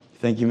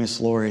Thank you, Miss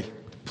Lori.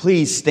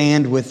 Please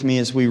stand with me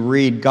as we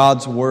read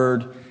God's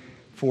Word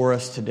for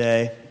us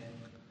today.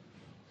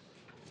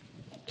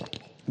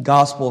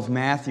 Gospel of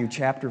Matthew,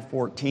 chapter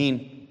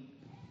 14,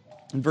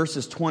 and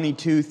verses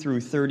 22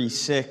 through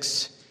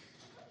 36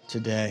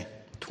 today.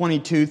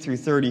 22 through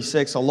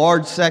 36, a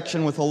large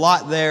section with a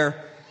lot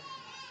there.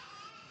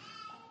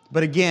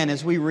 But again,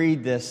 as we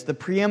read this, the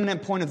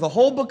preeminent point of the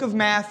whole book of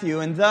Matthew,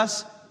 and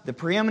thus the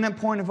preeminent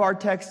point of our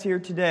text here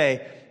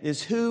today,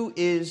 is who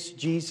is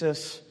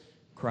Jesus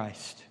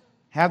Christ.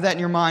 Have that in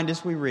your mind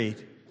as we read.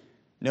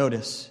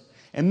 Notice,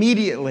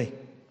 immediately,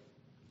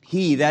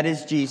 He, that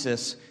is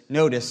Jesus,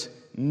 notice,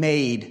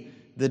 made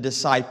the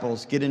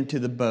disciples get into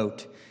the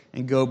boat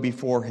and go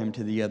before Him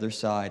to the other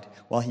side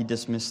while He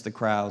dismissed the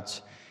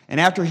crowds. And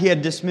after He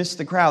had dismissed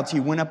the crowds, He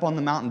went up on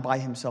the mountain by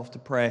Himself to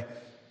pray.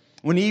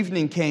 When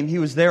evening came, He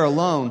was there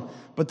alone,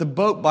 but the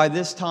boat by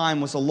this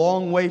time was a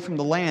long way from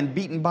the land,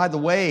 beaten by the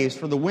waves,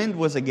 for the wind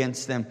was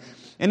against them.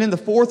 And in the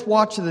fourth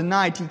watch of the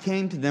night, He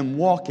came to them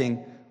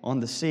walking on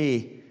the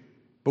sea.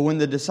 But when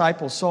the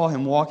disciples saw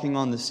Him walking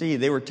on the sea,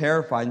 they were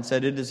terrified and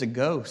said, "It is a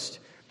ghost."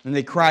 And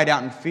they cried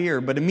out in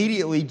fear. But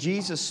immediately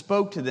Jesus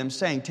spoke to them,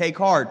 saying, "Take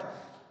heart,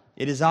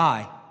 it is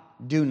I.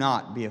 Do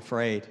not be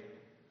afraid."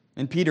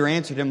 And Peter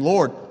answered Him,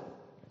 "Lord,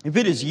 if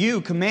it is You,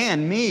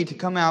 command me to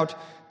come out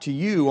to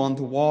You on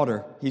the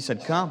water." He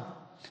said, "Come."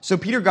 So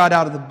Peter got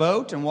out of the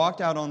boat and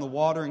walked out on the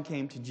water and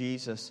came to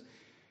Jesus.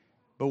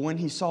 But when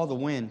he saw the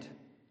wind,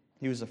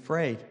 he was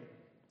afraid.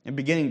 And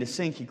beginning to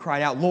sink, he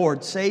cried out,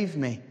 "Lord, save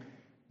me."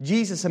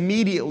 Jesus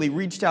immediately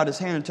reached out His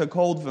hand and took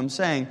hold of him,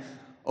 saying,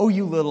 "Oh,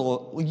 you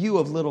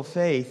of little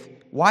faith,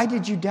 why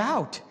did you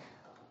doubt?"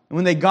 And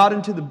when they got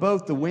into the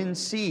boat, the wind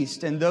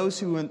ceased, and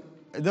those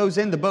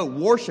in the boat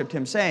worshipped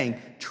Him, saying,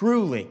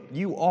 "Truly,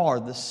 You are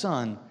the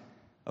Son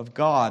of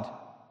God."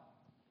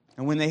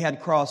 And when they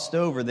had crossed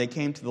over, they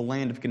came to the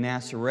land of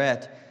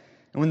Gennesaret.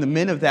 And when the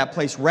men of that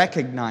place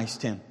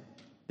recognized Him,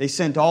 they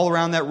sent all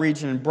around that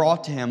region and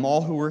brought to Him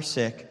all who were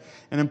sick,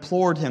 and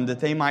implored Him that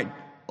they might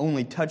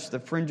only touch the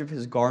fringe of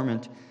His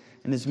garment,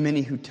 and as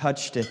many who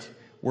touched it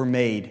were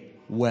made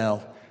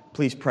well.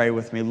 Please pray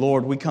with me.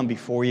 Lord, we come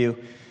before You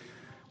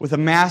with a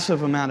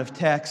massive amount of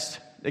text,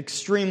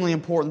 extremely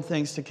important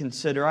things to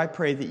consider. I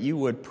pray that You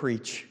would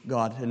preach,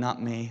 God, and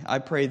not me. I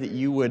pray that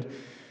You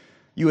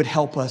would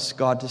help us,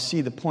 God, to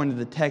see the point of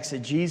the text,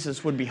 that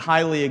Jesus would be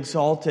highly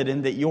exalted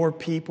and that Your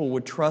people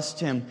would trust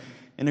Him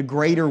in a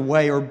greater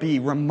way, or be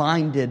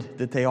reminded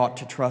that they ought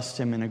to trust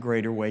Him in a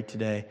greater way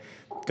today.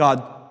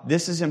 God,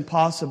 this is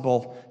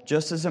impossible,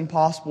 just as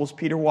impossible as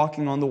Peter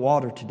walking on the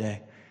water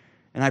today.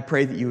 And I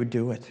pray that You would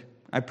do it.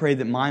 I pray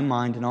that my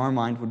mind and our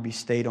mind would be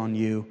stayed on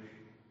You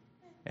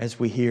as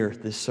we hear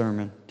this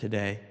sermon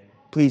today.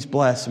 Please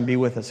bless and be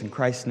with us in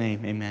Christ's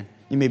name. Amen.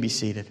 You may be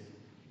seated.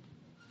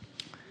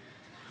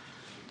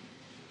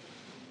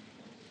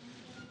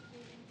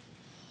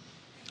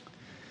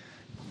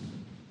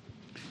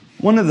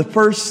 One of the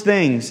first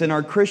things in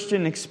our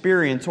Christian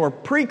experience, or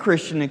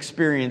pre-Christian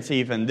experience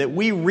even, that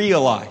we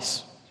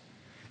realize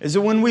is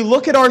that when we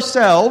look at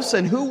ourselves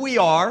and who we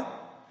are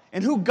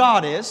and who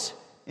God is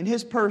in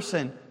His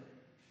person,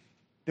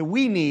 that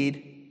we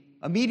need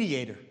a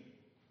mediator.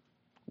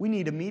 We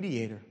need a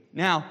mediator.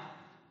 Now,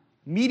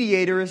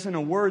 mediator isn't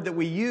a word that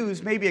we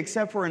use, maybe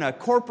except for in a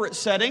corporate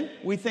setting.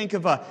 We think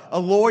of a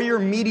lawyer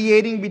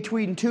mediating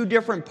between two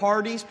different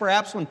parties,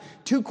 perhaps when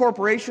two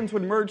corporations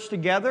would merge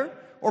together.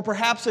 Or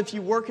perhaps if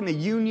you work in a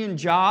union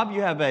job,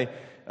 you have a,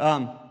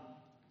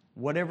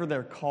 whatever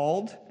they're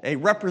called, a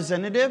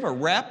representative, a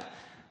rep,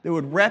 that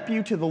would rep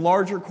you to the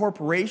larger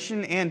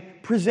corporation and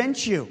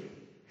present you.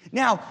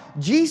 Now,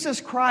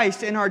 Jesus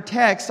Christ in our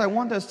text, I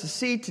want us to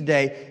see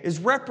today, is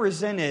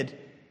represented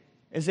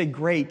as a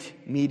great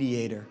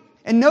mediator.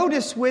 And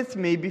notice with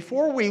me,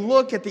 before we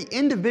look at the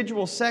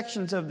individual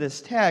sections of this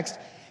text,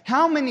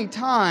 how many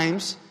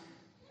times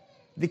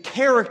the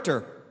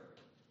character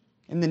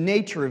and the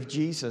nature of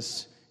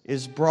Jesus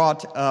is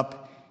brought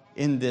up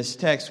in this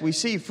text. We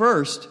see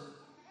first,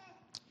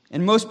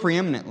 and most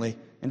preeminently,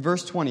 in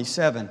verse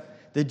 27,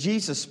 that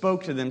Jesus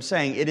spoke to them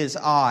saying, "It is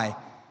I,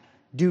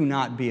 do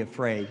not be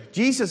afraid."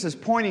 Jesus is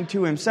pointing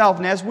to Himself,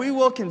 and as we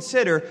will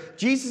consider,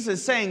 Jesus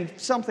is saying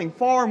something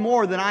far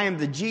more than "I am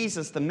the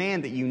Jesus, the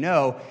man that you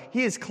know."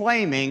 He is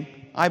claiming,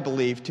 I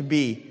believe, to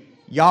be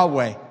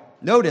Yahweh.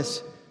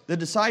 Notice, the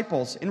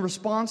disciples, in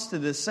response to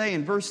this, say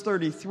in verse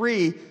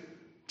 33,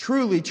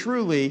 "Truly,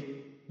 truly,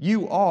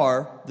 You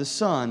are the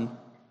Son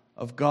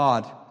of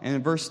God." And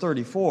in verse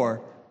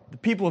 34, the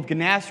people of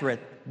Gennesaret,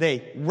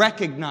 they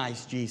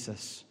recognize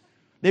Jesus.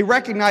 They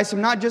recognize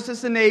Him not just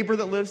as the neighbor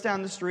that lives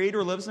down the street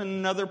or lives in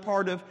another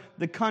part of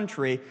the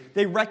country.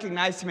 They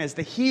recognize Him as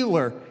the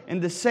healer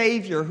and the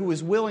Savior who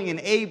is willing and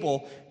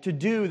able to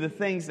do the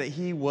things that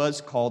He was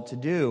called to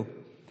do.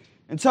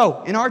 And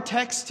so, in our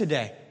text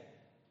today,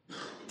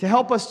 to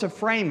help us to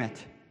frame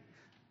it,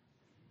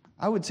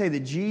 I would say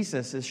that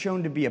Jesus is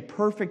shown to be a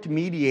perfect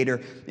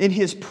mediator in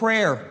His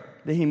prayer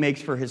that He makes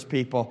for His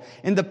people,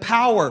 in the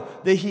power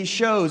that He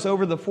shows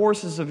over the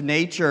forces of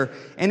nature,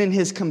 and in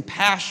His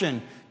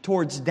compassion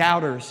towards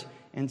doubters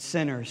and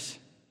sinners.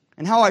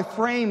 And how I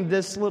framed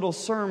this little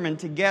sermon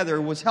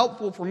together was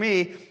helpful for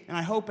me, and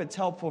I hope it's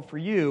helpful for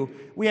you.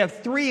 We have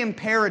three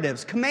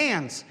imperatives,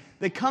 commands,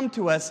 that come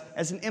to us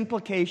as an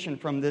implication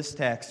from this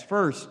text.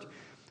 First,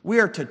 we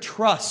are to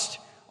trust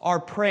our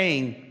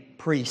praying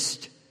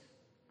priest.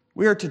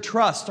 We are to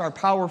trust our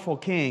powerful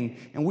king,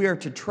 and we are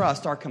to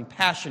trust our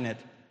compassionate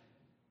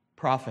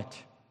prophet.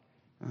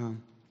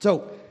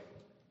 So,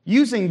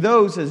 using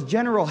those as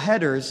general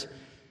headers,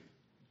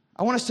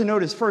 I want us to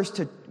notice first,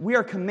 we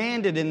are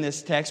commanded in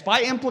this text,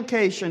 by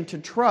implication, to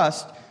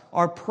trust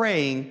our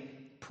praying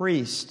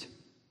priest.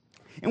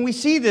 And we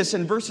see this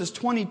in verses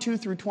 22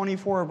 through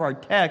 24 of our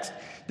text,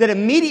 that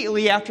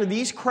immediately after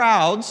these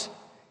crowds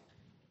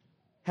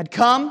had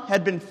come,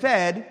 had been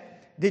fed,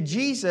 that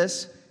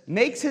Jesus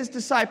makes his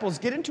disciples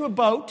get into a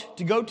boat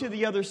to go to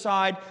the other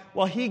side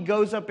while he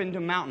goes up into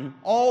a mountain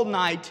all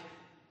night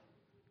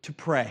to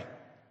pray.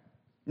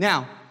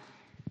 Now,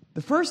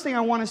 the first thing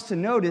I want us to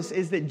notice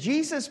is that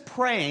Jesus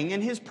praying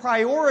and his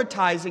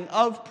prioritizing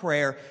of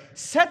prayer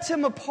sets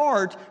him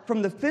apart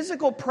from the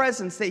physical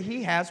presence that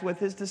he has with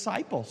his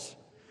disciples.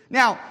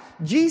 Now,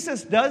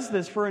 Jesus does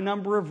this for a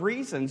number of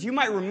reasons. You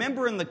might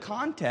remember in the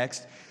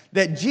context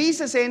that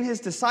Jesus and his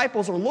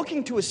disciples are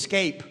looking to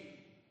escape.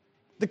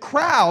 The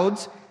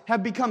crowds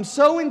have become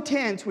so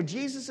intense with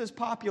Jesus'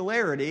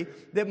 popularity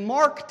that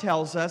Mark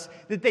tells us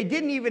that they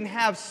didn't even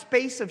have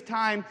space of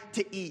time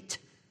to eat.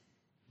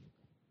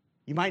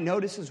 You might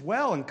notice as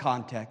well in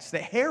context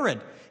that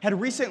Herod had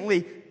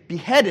recently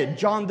beheaded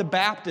John the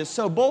Baptist.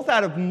 So both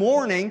out of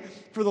mourning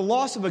for the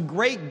loss of a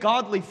great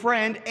godly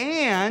friend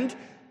and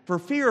for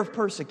fear of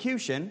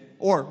persecution,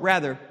 or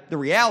rather the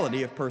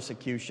reality of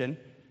persecution,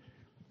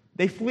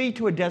 they flee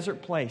to a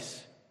desert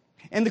place.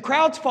 And the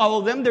crowds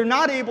follow them. They're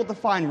not able to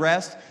find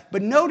rest.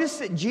 But notice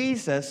that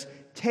Jesus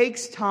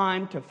takes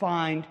time to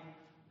find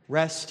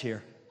rest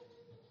here.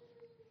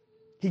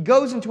 He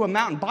goes into a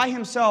mountain by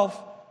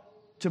himself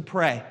to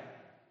pray.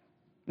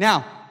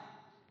 Now,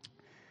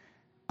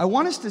 I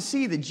want us to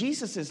see that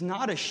Jesus is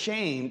not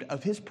ashamed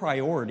of his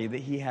priority that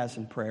he has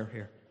in prayer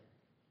here.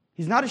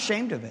 He's not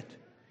ashamed of it.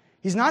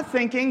 He's not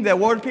thinking that,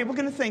 what are people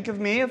going to think of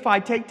me if I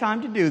take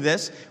time to do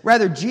this?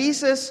 Rather,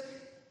 Jesus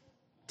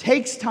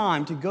takes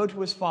time to go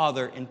to his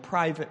Father in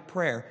private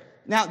prayer.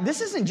 Now,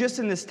 this isn't just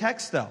in this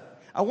text, though.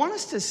 I want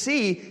us to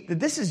see that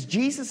this is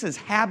Jesus'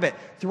 habit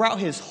throughout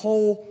his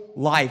whole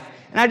life.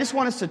 And I just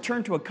want us to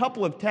turn to a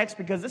couple of texts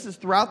because this is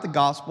throughout the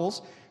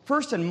Gospels.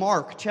 First in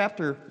Mark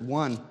chapter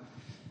 1.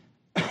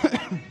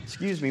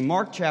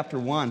 Mark chapter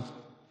 1.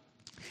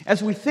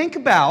 As we think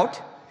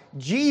about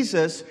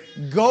Jesus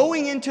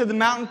going into the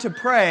mountain to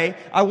pray,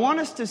 I want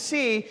us to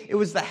see it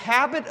was the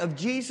habit of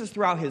Jesus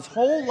throughout his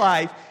whole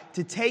life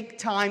to take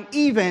time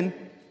even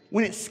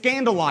when it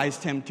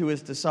scandalized him to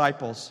his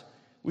disciples.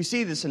 We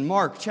see this in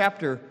Mark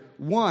chapter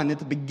 1 at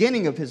the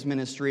beginning of his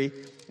ministry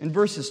in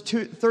verses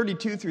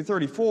 32 through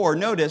 34.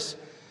 Notice,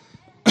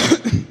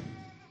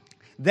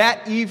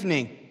 that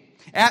evening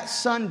at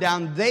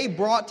sundown they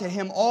brought to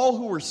him all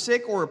who were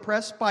sick or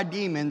oppressed by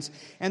demons,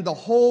 and the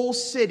whole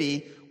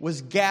city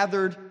was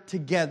gathered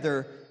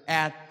together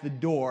at the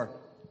door.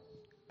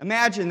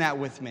 Imagine that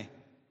with me.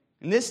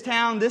 In this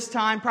town, this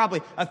time, probably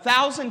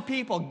 1,000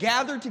 people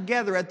gathered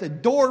together at the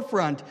door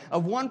front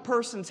of one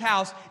person's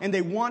house, and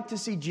they want to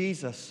see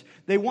Jesus.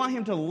 They want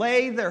him to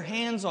lay their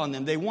hands on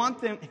them. They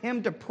want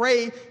him to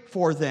pray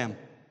for them.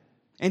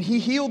 And he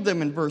healed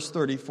them in verse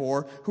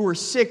 34, who were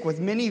sick with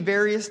many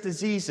various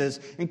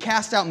diseases, and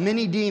cast out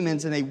many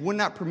demons, and they would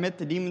not permit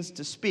the demons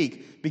to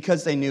speak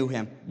because they knew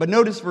him. But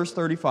notice verse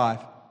 35.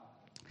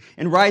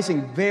 And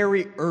rising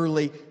very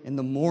early in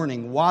the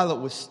morning, while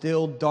it was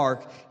still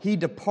dark, he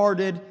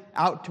departed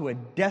out to a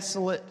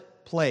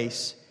desolate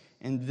place,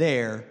 and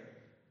there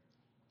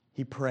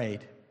he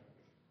prayed.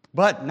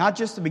 But not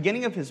just the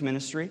beginning of his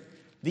ministry.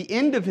 The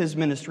end of his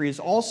ministry is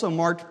also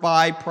marked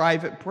by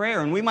private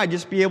prayer. And we might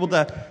just be able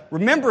to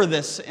remember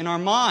this in our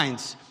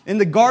minds. In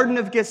the Garden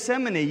of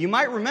Gethsemane, you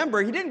might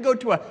remember he didn't go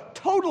to a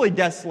totally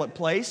desolate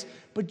place,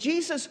 but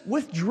Jesus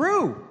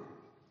withdrew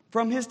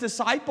from his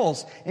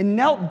disciples and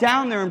knelt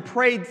down there and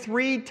prayed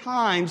 3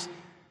 times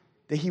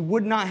that he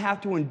would not have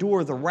to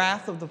endure the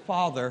wrath of the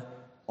Father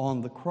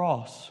on the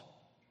cross.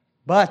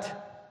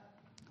 But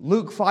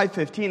Luke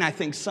 5:15, I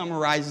think,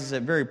 summarizes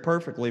it very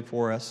perfectly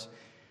for us,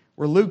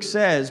 where Luke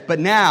says, "But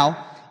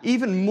now,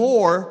 even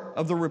more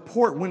of the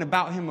report went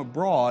about him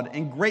abroad,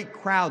 and great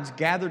crowds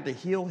gathered to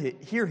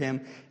hear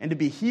him and to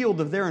be healed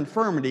of their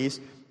infirmities."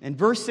 And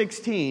verse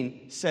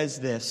 16 says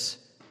this,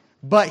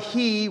 "But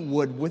he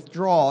would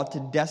withdraw to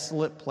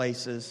desolate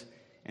places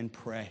and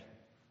pray."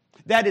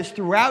 That is,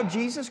 throughout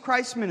Jesus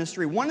Christ's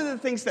ministry, one of the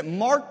things that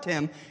marked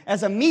him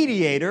as a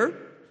mediator,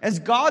 as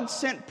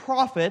God-sent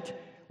prophet,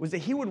 was that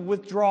he would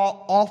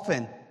withdraw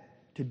often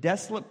to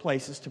desolate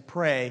places to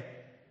pray.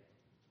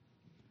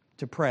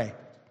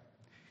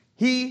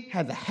 He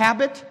had the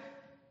habit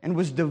and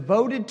was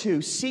devoted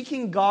to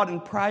seeking God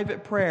in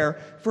private prayer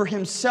for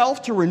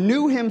himself, to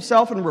renew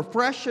himself and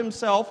refresh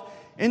himself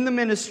in the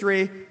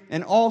ministry,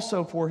 and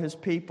also for his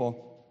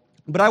people.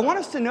 But I want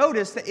us to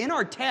notice that in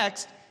our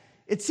text,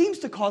 it seems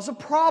to cause a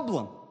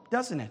problem,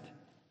 doesn't it?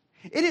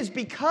 It is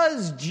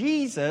because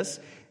Jesus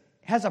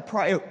has a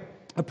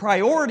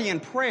priority in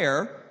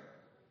prayer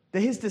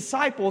that his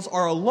disciples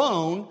are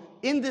alone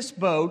in this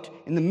boat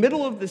in the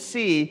middle of the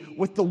sea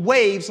with the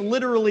waves,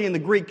 literally in the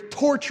Greek,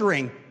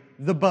 torturing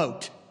the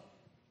boat.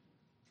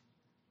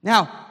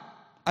 Now,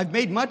 I've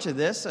made much of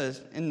this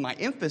in my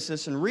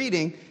emphasis in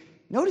reading.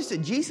 Notice that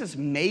Jesus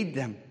made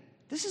them.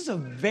 This is a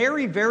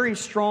very, very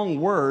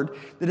strong word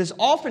that is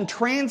often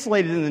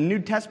translated in the New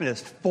Testament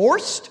as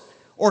forced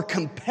or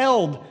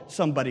compelled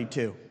somebody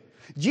to.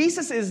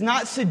 Jesus is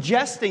not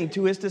suggesting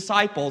to his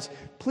disciples,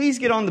 please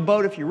get on the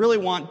boat if you really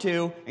want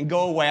to and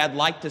go away. I'd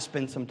like to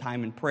spend some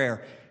time in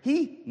prayer.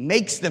 He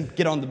makes them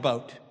get on the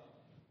boat.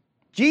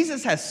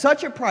 Jesus has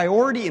such a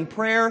priority in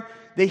prayer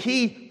that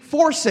he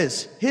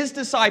forces his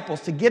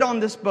disciples to get on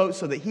this boat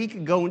so that he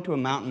could go into a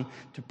mountain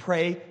to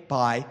pray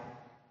by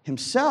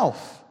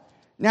himself.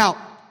 Now,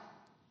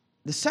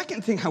 the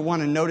second thing I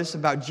want to notice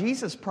about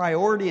Jesus'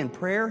 priority in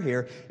prayer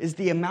here is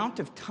the amount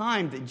of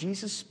time that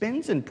Jesus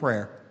spends in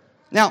prayer.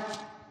 Now,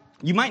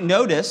 you might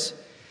notice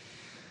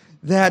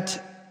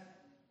that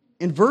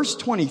in verse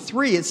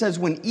 23, it says,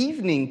 when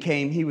evening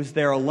came, he was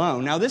there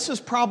alone. Now, this is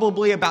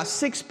probably about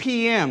 6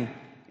 p.m.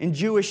 in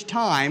Jewish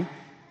time.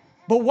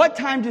 But what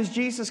time does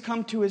Jesus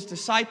come to his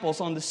disciples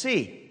on the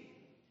sea?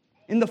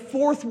 In the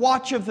fourth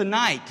watch of the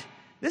night.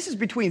 This is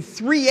between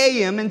 3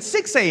 a.m. and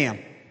 6 a.m.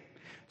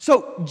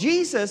 So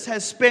Jesus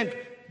has spent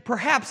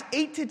perhaps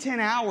 8 to 10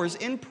 hours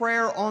in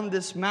prayer on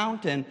this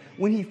mountain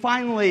when he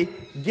finally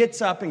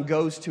gets up and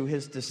goes to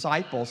his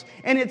disciples.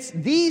 And it's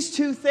these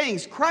two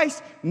things,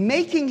 Christ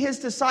making his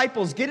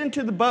disciples get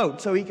into the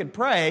boat so he could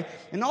pray,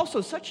 and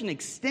also such an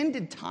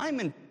extended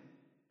time in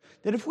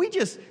that if we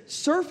just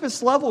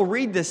surface level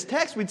read this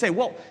text, we'd say,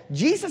 well,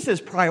 Jesus'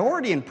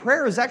 priority in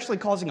prayer is actually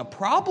causing a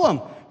problem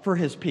for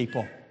his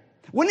people.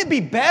 Wouldn't it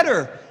be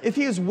better if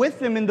he was with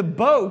them in the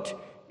boat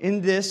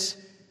in this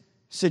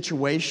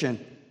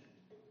situation?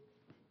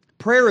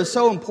 Prayer is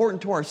so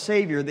important to our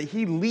Savior that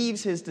he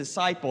leaves his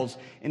disciples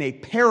in a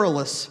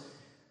perilous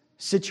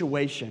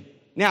situation.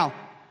 Now,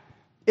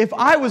 if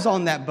I was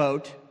on that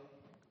boat,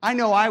 I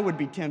know I would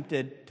be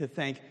tempted to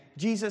think,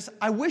 Jesus,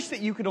 I wish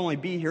that you could only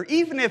be here,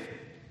 even if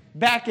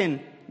back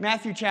in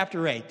Matthew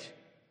chapter 8,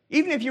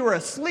 even if you were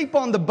asleep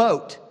on the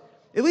boat,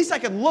 at least I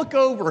could look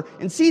over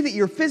and see that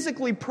you're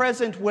physically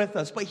present with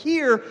us. But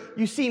here,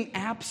 you seem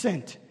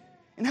absent.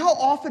 And how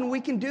often we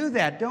can do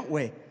that, don't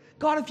we?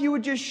 God, if you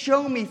would just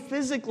show me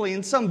physically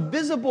in some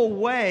visible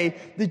way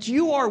that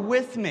you are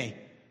with me,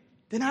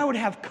 then I would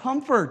have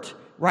comfort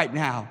right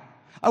now.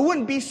 I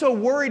wouldn't be so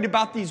worried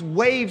about these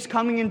waves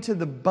coming into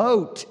the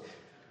boat.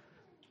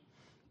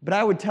 But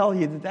I would tell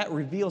you that that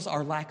reveals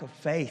our lack of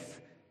faith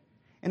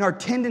and our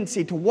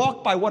tendency to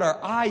walk by what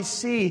our eyes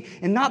see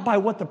and not by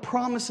what the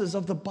promises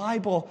of the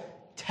Bible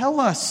tell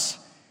us.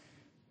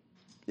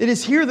 It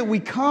is here that we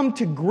come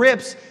to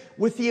grips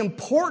with the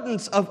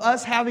importance of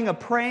us having a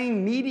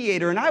praying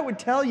mediator. And I would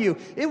tell you,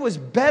 it was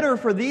better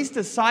for these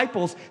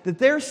disciples that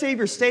their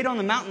Savior stayed on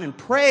the mountain and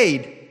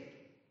prayed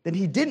than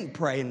he didn't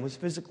pray and was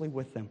physically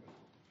with them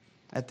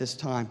at this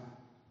time.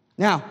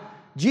 Now,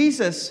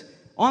 Jesus,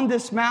 on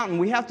this mountain,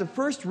 we have to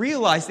first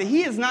realize that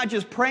he is not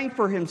just praying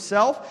for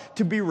himself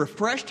to be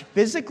refreshed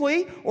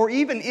physically or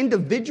even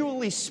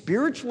individually,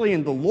 spiritually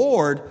in the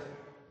Lord.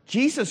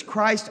 Jesus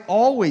Christ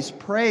always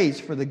prays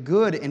for the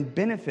good and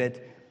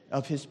benefit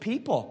of his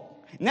people.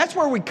 And that's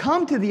where we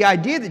come to the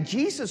idea that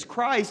Jesus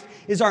Christ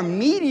is our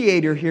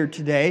mediator here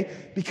today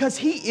because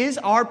he is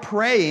our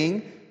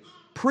praying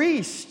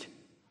priest.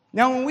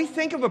 Now, when we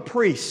think of a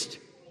priest,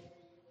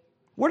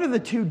 what are the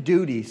two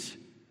duties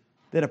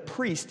that a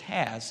priest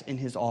has in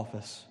his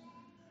office?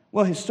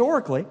 Well,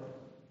 historically,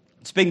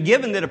 it's been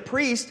given that a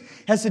priest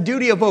has the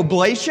duty of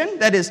oblation,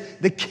 that is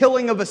the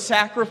killing of a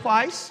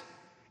sacrifice,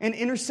 and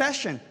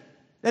intercession,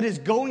 that is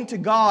going to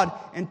God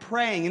and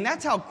praying. And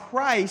that's how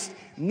Christ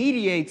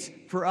mediates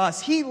for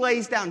us. He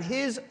lays down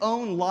his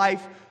own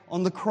life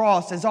on the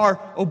cross as our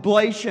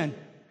oblation,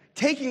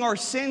 taking our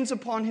sins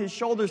upon his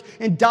shoulders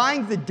and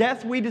dying the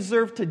death we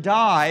deserve to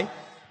die,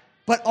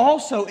 but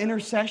also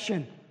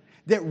intercession.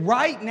 That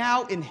right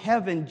now in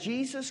heaven,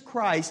 Jesus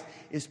Christ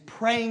is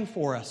praying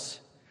for us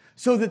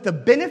so that the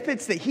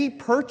benefits that he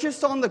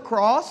purchased on the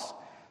cross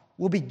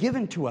will be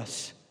given to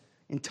us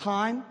in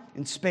time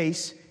and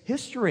space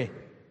history.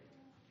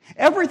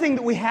 Everything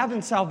that we have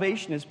in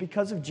salvation is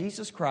because of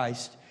Jesus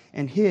Christ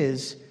and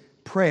his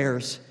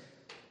prayers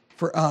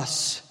for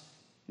us.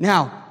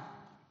 Now,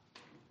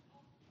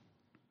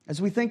 as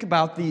we think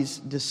about these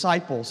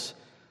disciples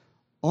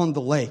on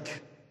the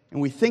lake, and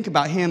we think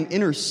about him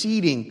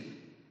interceding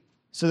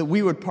so that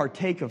we would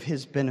partake of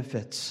his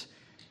benefits,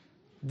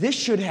 this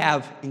should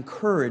have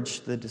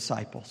encouraged the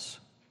disciples.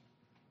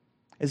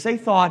 As they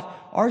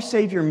thought, our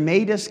Savior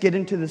made us get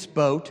into this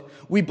boat,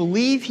 we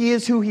believe he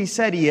is who he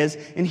said he is,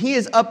 and he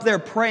is up there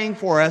praying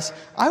for us,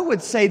 I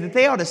would say that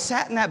they ought to have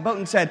sat in that boat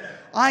and said,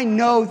 I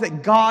know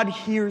that God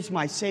hears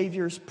my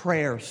Savior's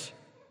prayers.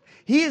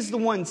 He is the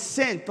one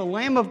sent, the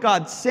Lamb of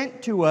God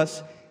sent to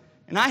us,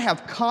 and I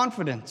have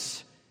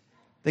confidence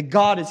that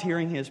God is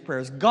hearing his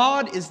prayers.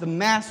 God is the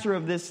master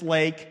of this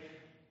lake,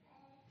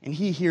 and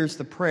he hears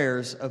the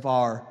prayers of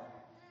our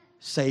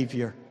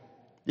Savior.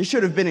 This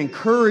should have been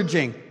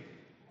encouraging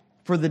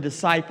for the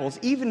disciples,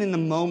 even in the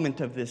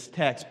moment of this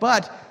text.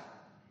 But,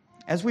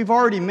 as we've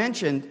already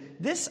mentioned,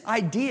 this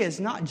idea is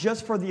not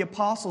just for the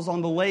apostles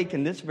on the lake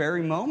in this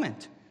very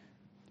moment.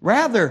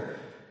 Rather,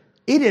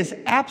 it is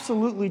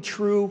absolutely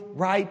true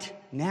right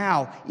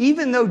now.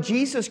 Even though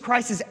Jesus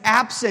Christ is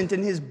absent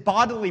in his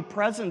bodily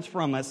presence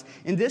from us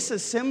in this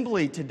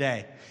assembly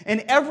today,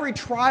 and every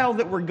trial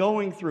that we're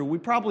going through, we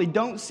probably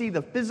don't see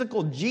the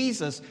physical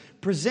Jesus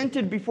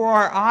presented before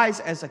our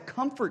eyes as a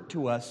comfort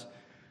to us.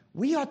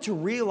 We ought to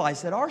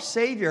realize that our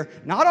Savior,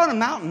 not on a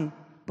mountain,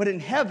 but in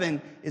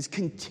heaven, is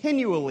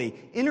continually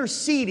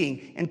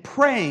interceding and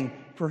praying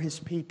for his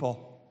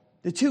people.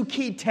 The two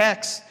key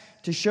texts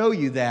to show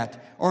you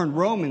that are in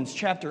Romans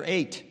chapter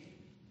 8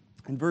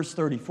 and verse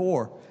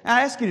 34. And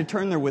I ask you to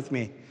turn there with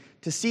me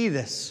to see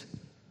this.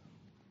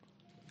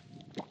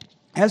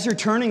 As you're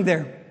turning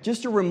there,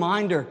 just a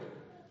reminder,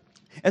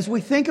 as we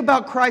think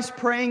about Christ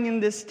praying in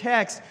this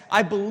text,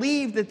 I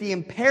believe that the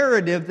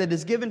imperative that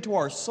is given to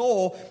our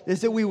soul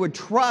is that we would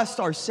trust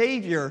our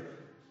Savior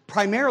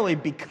primarily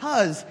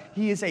because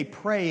he is a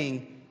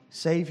praying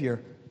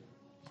Savior.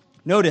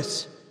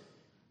 Notice,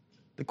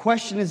 the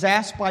question is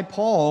asked by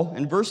Paul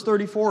in verse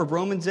 34 of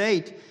Romans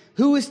 8,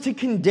 who is to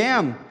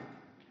condemn?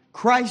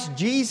 Christ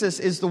Jesus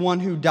is the one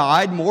who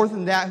died, more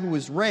than that, who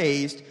was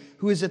raised,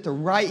 who is at the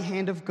right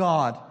hand of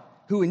God,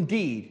 who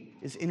indeed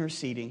is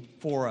interceding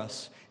for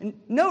us. And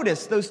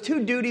notice those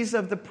two duties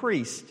of the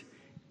priest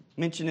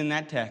mentioned in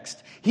that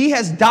text. He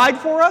has died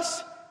for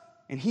us,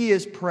 and he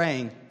is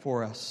praying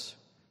for us.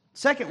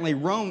 Secondly,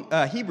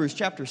 Hebrews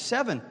chapter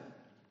 7.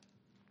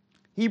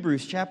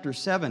 Hebrews chapter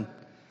 7,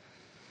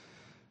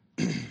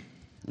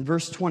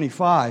 verse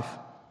 25.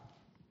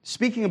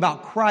 Speaking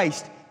about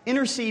Christ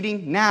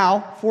interceding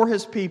now for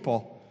his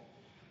people.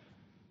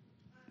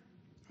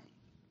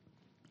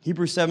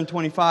 Hebrews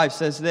 7:25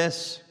 says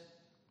this,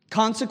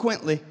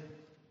 consequently,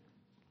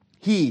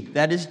 he,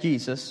 that is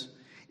Jesus,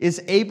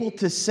 is able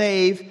to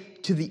save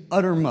to the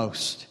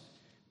uttermost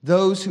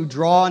those who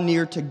draw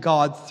near to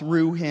God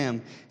through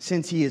him,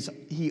 since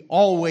he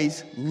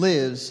always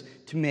lives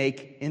to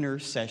make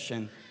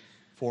intercession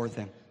for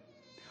them.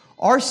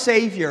 Our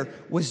Savior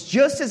was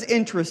just as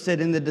interested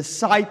in the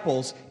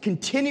disciples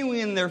continuing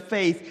in their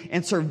faith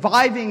and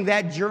surviving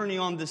that journey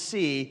on the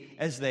sea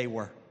as they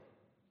were.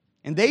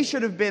 And they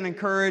should have been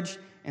encouraged,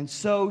 and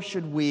so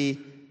should we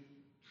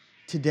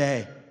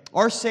today.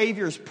 Our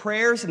Savior's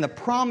prayers and the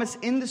promise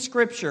in the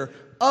Scripture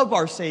of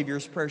our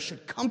Savior's prayers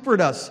should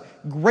comfort us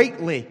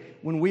greatly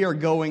when we are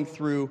going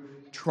through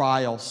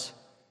trials.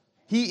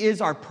 He is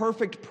our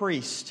perfect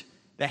priest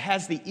that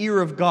has the ear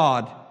of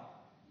God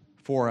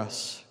for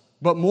us.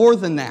 But more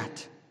than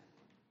that,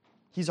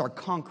 he's our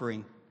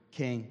conquering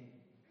king.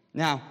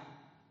 Now,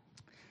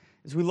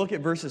 as we look at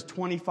verses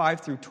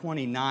 25 through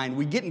 29,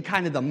 we get in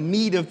kind of the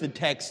meat of the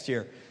text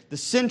here, the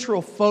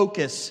central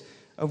focus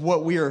of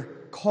what we are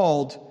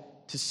called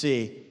to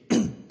see.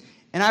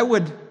 And I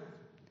would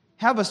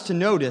have us to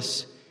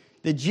notice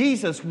that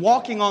Jesus,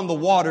 walking on the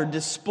water,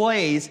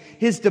 displays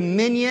his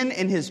dominion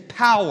and his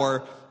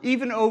power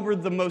even over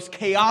the most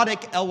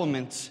chaotic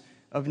elements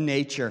of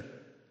nature.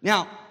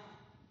 Now,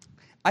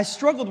 I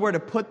struggled where to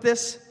put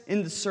this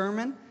in the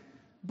sermon,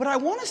 but I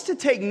want us to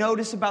take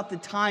notice about the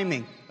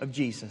timing of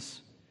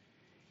Jesus.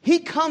 He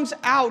comes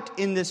out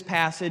in this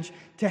passage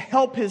to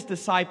help his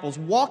disciples,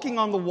 walking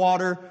on the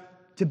water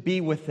to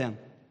be with them.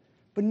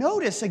 But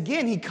notice,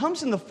 again, he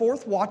comes in the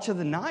fourth watch of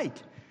the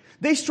night.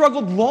 They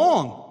struggled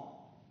long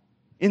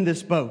in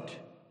this boat.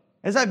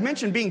 As I've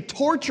mentioned, being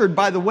tortured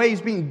by the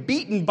waves, being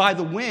beaten by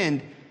the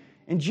wind.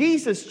 And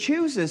Jesus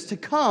chooses to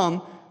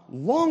come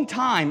long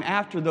time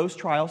after those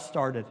trials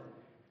started.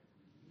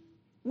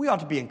 We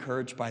ought to be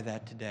encouraged by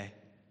that today.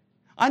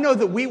 I know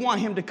that we want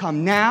him to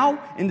come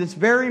now, in this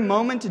very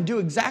moment, and do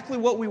exactly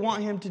what we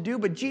want him to do,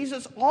 but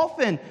Jesus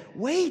often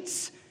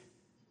waits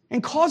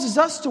and causes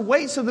us to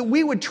wait so that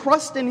we would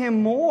trust in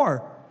him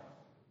more,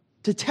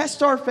 to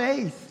test our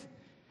faith.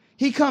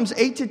 He comes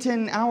 8 to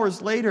 10 hours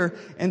later,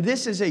 and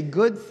this is a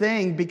good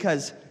thing,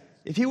 because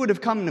if he would have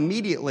come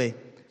immediately,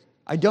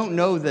 I don't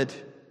know that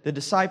the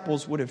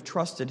disciples would have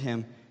trusted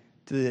him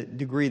to the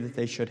degree that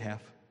they should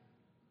have.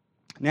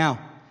 Now,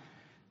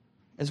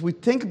 as we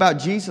think about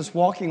Jesus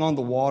walking on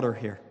the water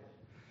here,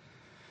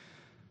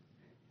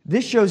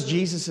 this shows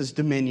Jesus'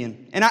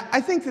 dominion. And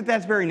I think that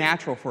that's very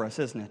natural for us,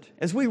 isn't it?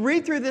 As we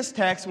read through this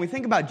text and we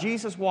think about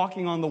Jesus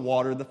walking on the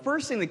water, the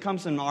first thing that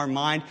comes into our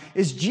mind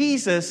is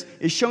Jesus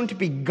is shown to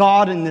be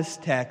God in this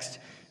text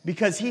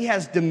because he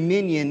has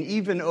dominion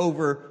even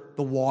over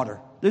the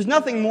water. There's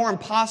nothing more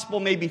impossible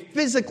maybe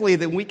physically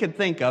than we could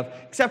think of,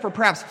 except for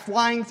perhaps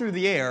flying through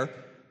the air,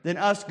 than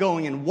us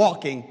going and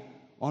walking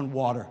on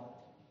water.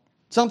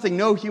 Something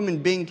no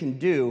human being can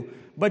do.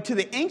 But to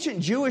the ancient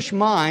Jewish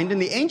mind,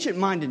 and the ancient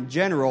mind in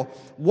general,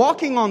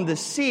 walking on the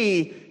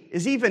sea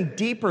is even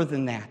deeper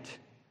than that.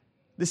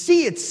 The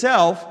sea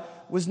itself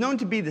was known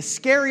to be the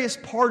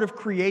scariest part of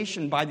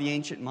creation by the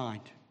ancient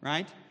mind,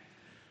 right?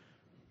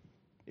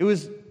 It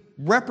was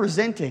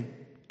representing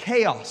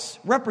chaos,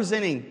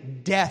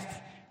 representing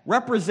death,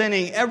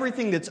 representing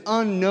everything that's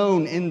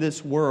unknown in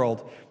this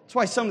world. That's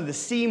why some of the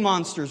sea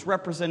monsters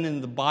represented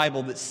in the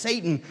Bible, that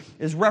Satan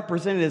is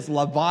represented as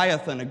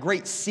Leviathan, a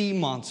great sea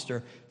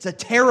monster. It's a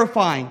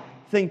terrifying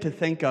thing to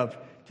think of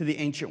to the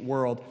ancient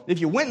world. If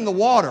you went in the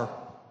water,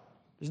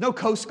 there's no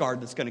Coast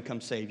Guard that's going to come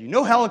save you.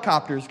 No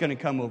helicopter is going to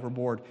come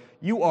overboard.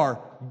 You are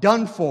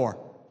done for.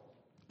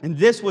 And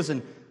this was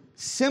a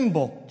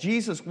symbol,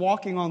 Jesus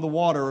walking on the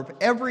water, of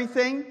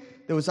everything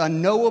that was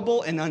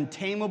unknowable and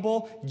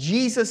untamable.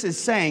 Jesus is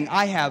saying,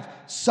 I have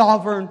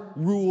sovereign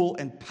rule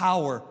and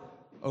power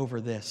over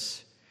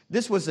this.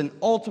 This was an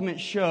ultimate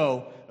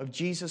show of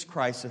Jesus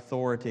Christ's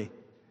authority.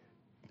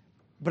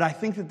 But I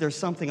think that there's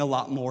something a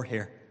lot more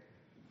here.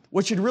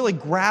 What should really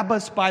grab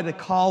us by the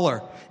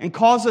collar and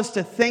cause us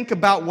to think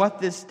about what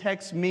this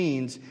text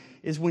means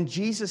is when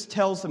Jesus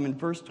tells them in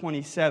verse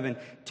 27,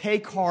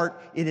 take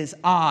heart, it is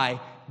I,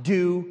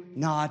 do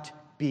not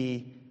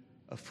be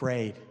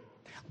afraid.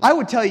 I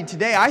would tell you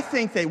today, I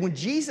think that when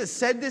Jesus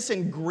said this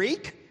in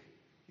Greek,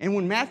 and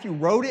when Matthew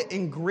wrote it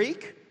in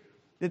Greek,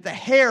 that the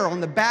hair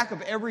on the back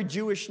of every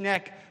Jewish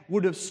neck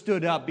would have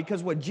stood up.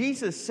 Because what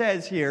Jesus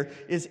says here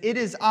is, it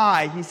is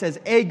I, he says,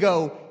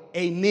 ego,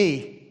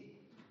 eimi,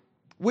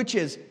 which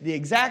is the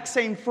exact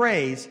same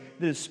phrase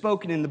that is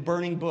spoken in the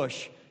burning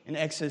bush in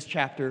Exodus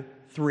chapter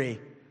 3.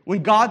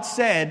 When God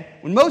said,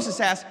 when Moses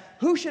asked,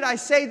 who should I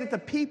say that the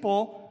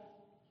people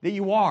that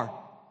you are?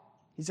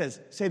 He says,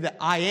 say that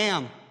I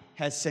am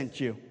has sent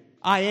you.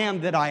 I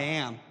am that I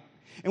am.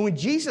 And when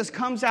Jesus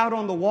comes out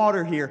on the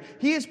water here,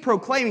 he is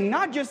proclaiming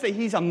not just that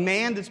he's a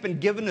man that's been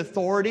given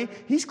authority,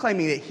 he's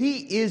claiming that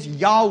he is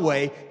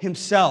Yahweh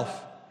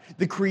himself,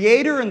 the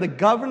creator and the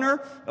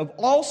governor of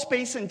all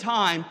space and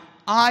time.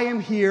 I am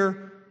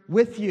here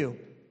with you.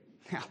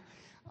 Now,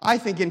 I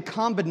think in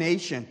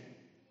combination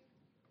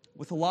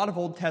with a lot of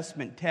Old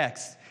Testament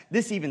texts,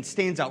 this even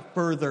stands out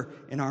further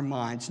in our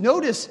minds.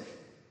 Notice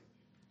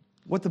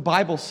what the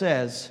Bible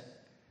says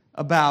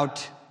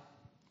about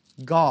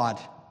God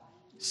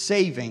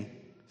saving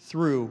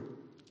through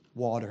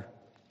water.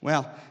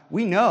 Well,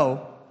 we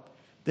know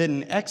that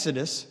in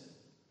Exodus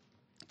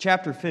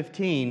chapter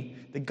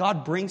 15, that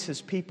God brings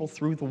his people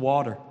through the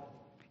water.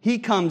 He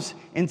comes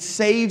and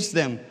saves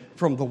them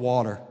from the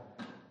water.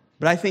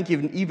 But I think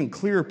an even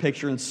clearer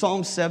picture in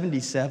Psalm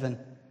 77,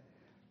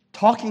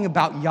 talking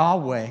about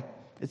Yahweh.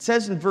 It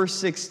says in verse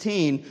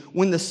 16,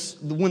 when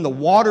the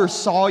water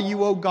saw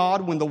you, O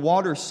God, when the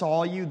water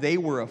saw you, they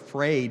were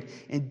afraid.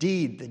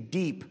 Indeed, the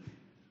deep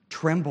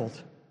trembled.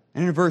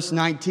 And in verse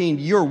 19,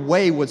 your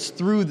way was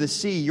through the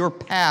sea, your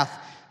path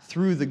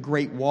through the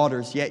great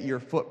waters, yet your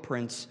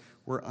footprints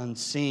were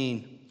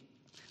unseen.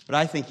 But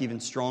I think even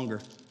stronger,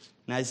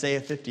 in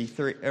Isaiah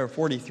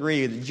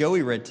 43 that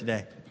Joey read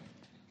today,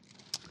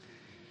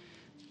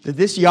 that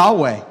this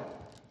Yahweh,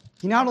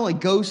 he not only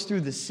goes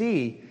through the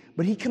sea,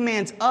 but he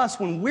commands us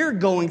when we're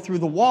going through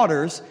the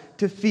waters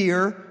to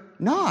fear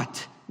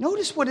not.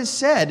 Notice what is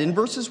said in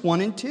verses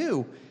 1 and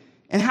 2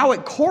 and how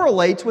it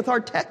correlates with our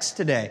text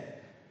today.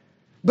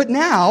 But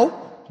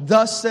now,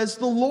 thus says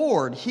the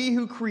Lord, he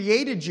who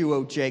created you,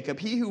 O Jacob,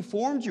 he who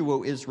formed you,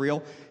 O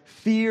Israel,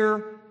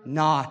 fear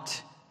not.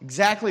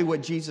 Exactly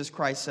what Jesus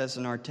Christ says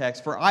in our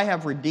text. For I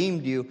have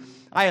redeemed you.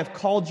 I have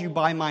called you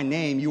by my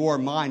name. You are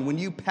mine. When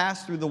you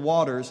pass through the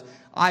waters,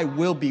 I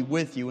will be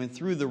with you. And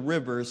through the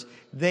rivers,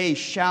 they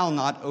shall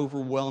not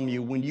overwhelm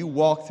you. When you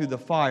walk through the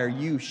fire,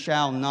 you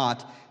shall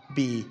not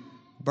be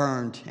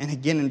burned. And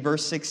again in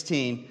verse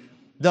 16,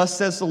 thus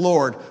says the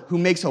Lord, who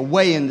makes a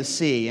way in the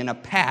sea and a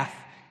path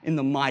in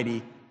the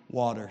mighty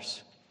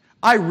waters.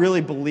 I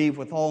really believe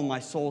with all my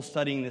soul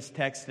studying this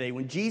text today,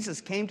 when Jesus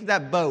came to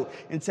that boat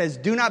and says,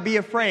 do not be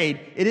afraid,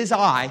 it is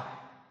I,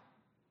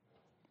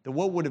 that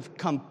what would have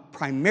come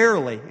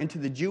primarily into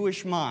the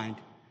Jewish mind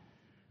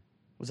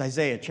was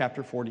Isaiah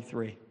chapter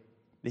 43.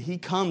 That he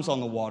comes on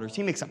the waters,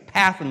 he makes a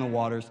path in the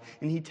waters,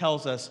 and he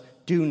tells us,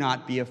 do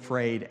not be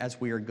afraid as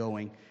we are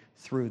going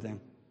through them.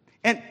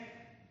 And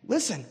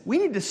listen, we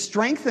need to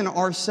strengthen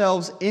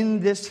ourselves in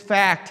this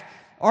fact.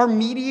 Our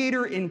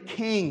mediator and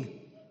king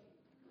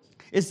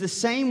is the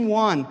same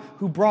one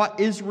who brought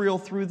Israel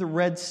through the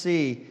Red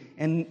Sea.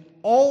 And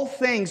all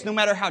things, no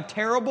matter how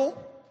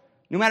terrible,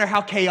 no matter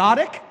how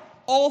chaotic,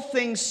 all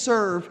things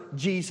serve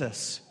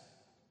Jesus.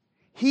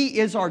 He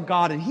is our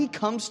God, and he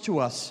comes to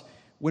us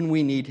when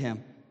we need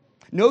him.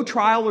 No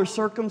trial or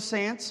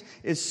circumstance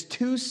is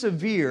too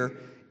severe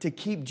to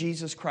keep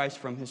Jesus Christ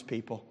from his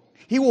people.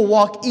 He will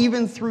walk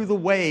even through the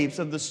waves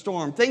of the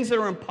storm, things that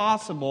are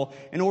impossible,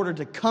 in order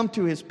to come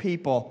to his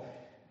people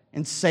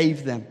and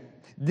save them.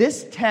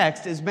 This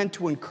text is meant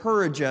to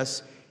encourage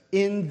us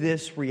in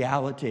this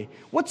reality.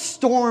 What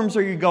storms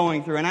are you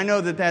going through? And I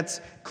know that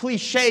that's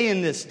cliche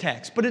in this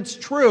text, but it's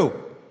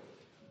true.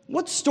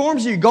 What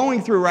storms are you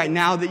going through right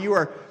now that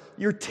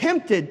you're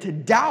tempted to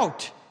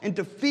doubt and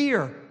to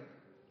fear?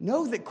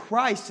 know that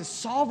Christ is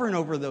sovereign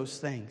over those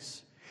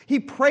things. He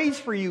prays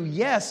for you,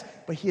 yes,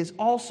 but He is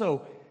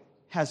also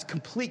has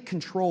complete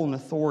control and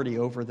authority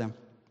over them.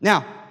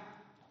 Now,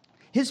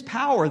 His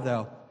power,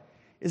 though,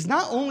 is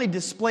not only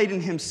displayed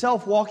in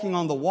Himself walking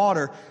on the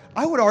water.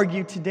 I would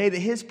argue today that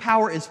His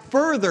power is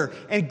further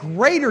and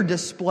greater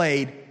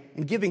displayed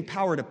in giving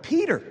power to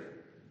Peter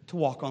to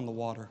walk on the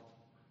water.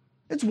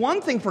 It's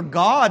one thing for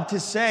God to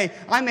say,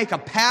 I make a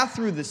path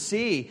through the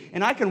sea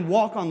and I can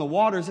walk on the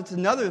waters. It's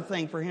another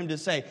thing for Him to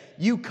say,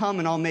 you come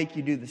and I'll make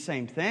you do the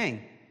same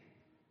thing.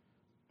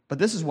 But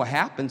this is what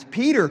happens.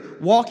 Peter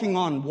walking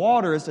on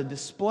water is a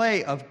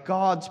display of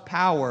God's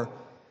power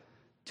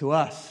to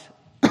us.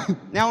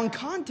 Now, in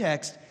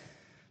context,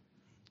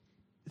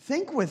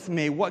 think with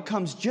me what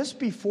comes just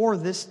before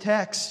this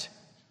text.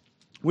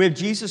 We have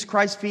Jesus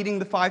Christ feeding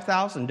the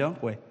 5,000,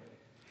 don't we?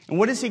 And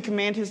what does He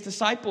command His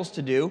disciples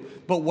to do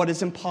but what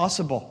is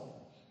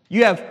impossible?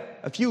 You have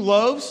a few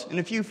loaves and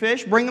a few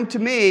fish, bring them to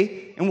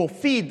me and we'll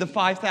feed the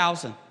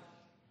 5,000.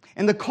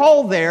 And the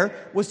call there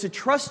was to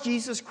trust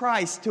Jesus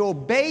Christ, to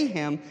obey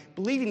Him,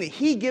 believing that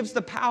He gives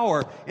the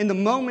power in the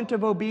moment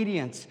of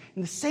obedience.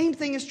 And the same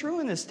thing is true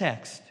in this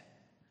text.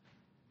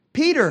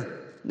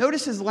 Peter,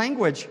 notice his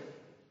language.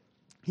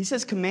 He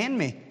says, command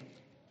me.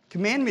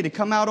 Command me to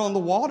come out on the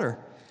water.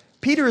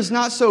 Peter is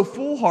not so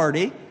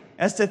foolhardy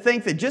as to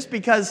think that just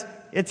because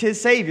it's his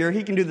Savior,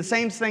 he can do the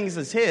same things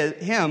as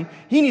him.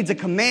 He needs a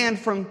command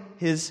from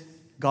his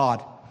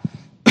God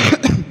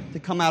to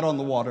come out on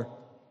the water.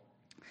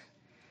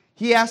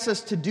 He asks us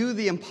to do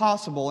the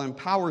impossible and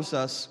empowers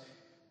us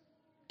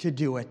to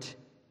do it.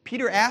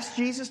 Peter asks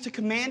Jesus to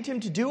command him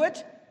to do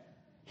it.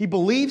 He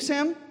believes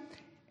Him.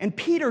 And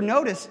Peter,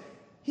 notice,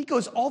 he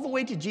goes all the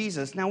way to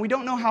Jesus. Now, we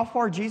don't know how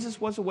far Jesus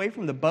was away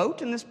from the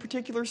boat in this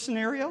particular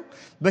scenario,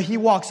 but he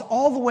walks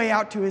all the way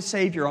out to his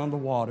Savior on the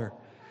water.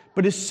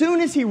 But as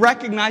soon as he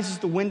recognizes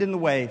the wind and the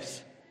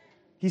waves,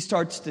 he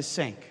starts to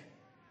sink.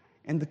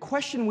 And the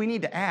question we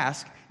need to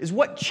ask is,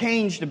 what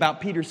changed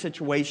about Peter's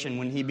situation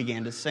when he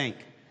began to sink?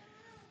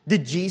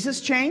 Did Jesus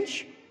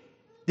change?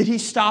 Did He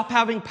stop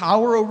having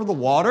power over the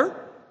water?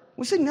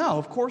 We say, no,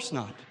 of course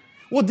not.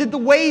 Well, did the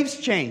waves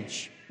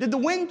change? Did the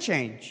wind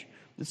change?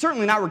 It's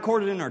certainly not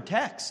recorded in our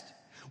text.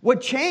 What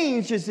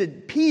changed is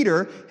that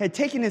Peter had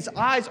taken his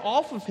eyes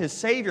off of his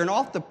Savior and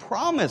off the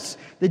promise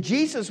that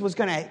Jesus was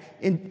going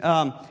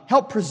to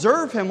help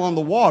preserve him on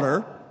the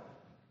water,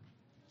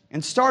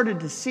 and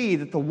started to see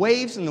that the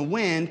waves and the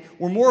wind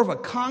were more of a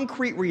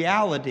concrete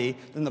reality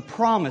than the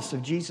promise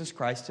of Jesus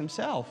Christ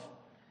Himself.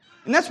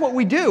 And that's what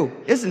we do,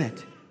 isn't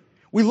it?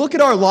 We look at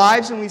our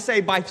lives and we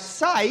say, by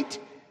sight,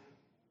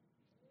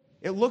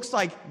 it looks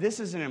like this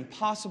is an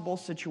impossible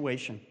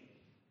situation.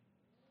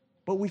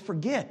 But we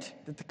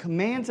forget that the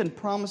commands and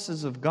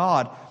promises of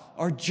God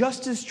are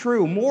just as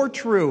true, more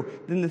true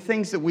than the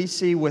things that we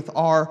see with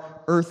our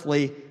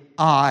earthly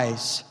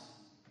eyes.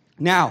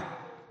 Now,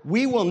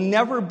 we will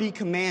never be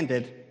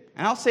commanded,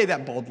 and I'll say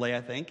that boldly,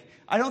 I think.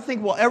 I don't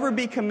think we'll ever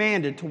be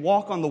commanded to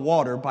walk on the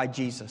water by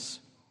Jesus.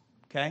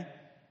 Okay?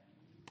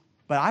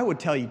 But I would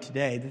tell you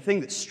today, the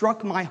thing that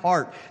struck my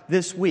heart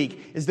this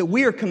week is that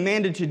we are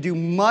commanded to do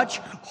much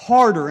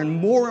harder and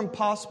more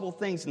impossible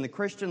things in the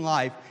Christian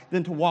life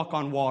than to walk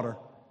on water.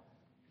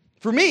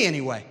 For me,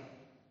 anyway.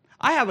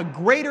 I have a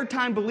greater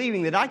time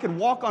believing that I could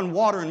walk on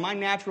water in my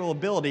natural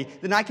ability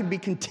than I can be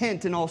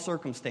content in all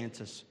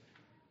circumstances.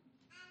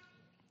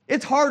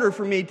 It's harder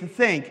for me to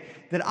think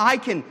that I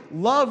can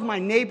love my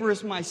neighbor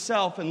as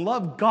myself and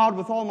love God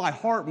with all my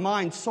heart,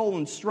 mind, soul,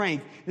 and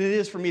strength than it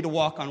is for me to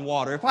walk on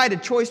water. If I had a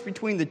choice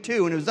between the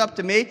two and it was up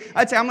to me,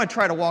 I'd say I'm going to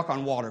try to walk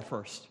on water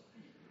first.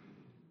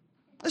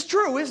 It's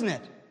true, isn't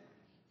it?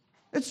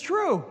 It's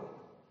true.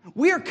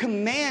 We are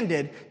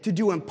commanded to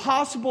do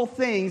impossible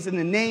things in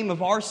the name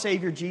of our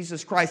Savior,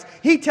 Jesus Christ.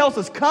 He tells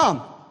us,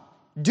 come,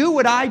 do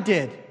what I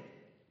did.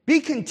 Be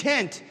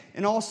content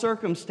in all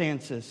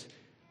circumstances.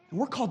 And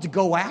we're called to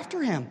go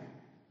after Him.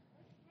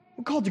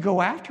 We're called to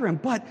go after Him.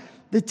 But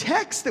the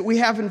text that we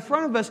have in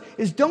front of us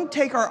is, don't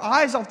take our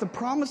eyes off the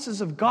promises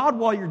of God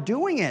while you're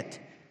doing it.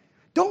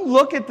 Don't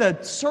look at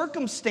the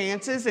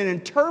circumstances and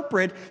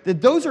interpret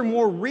that those are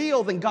more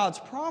real than God's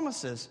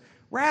promises.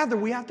 Rather,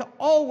 we have to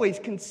always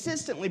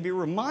consistently be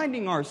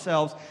reminding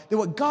ourselves that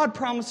what God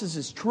promises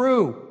is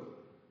true.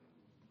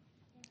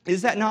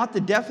 Is that not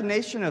the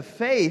definition of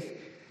faith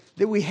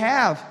that we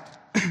have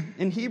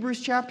in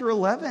Hebrews chapter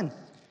 11?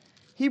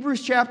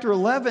 Hebrews chapter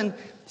 11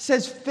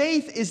 says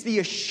faith is the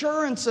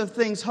assurance of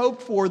things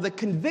hoped for, the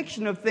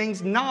conviction of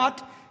things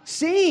not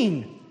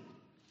seen.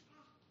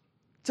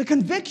 It's a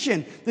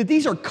conviction that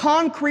these are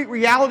concrete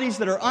realities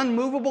that are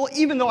unmovable,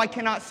 even though I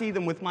cannot see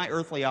them with my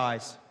earthly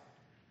eyes.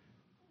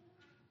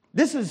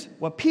 This is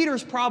what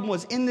Peter's problem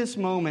was in this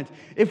moment.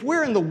 If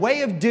we're in the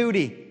way of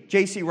duty,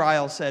 J.C.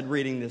 Ryle said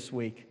reading this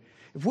week,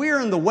 if we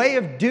are in the way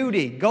of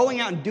duty, going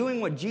out and doing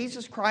what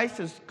Jesus Christ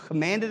has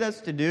commanded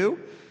us to do,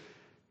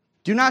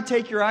 do not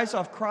take your eyes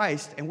off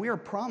Christ, and we are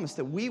promised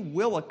that we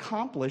will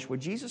accomplish what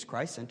Jesus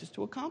Christ sent us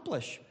to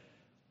accomplish.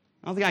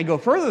 I don't think I'd go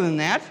further than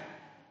that,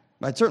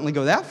 but I'd certainly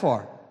go that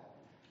far.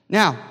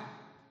 Now,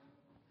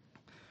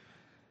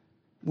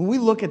 When we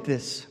look at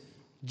this,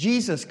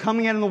 Jesus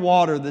coming out of the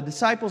water, the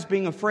disciples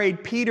being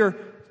afraid, Peter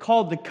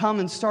called to come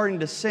and starting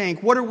to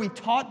sink, what are we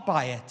taught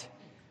by it?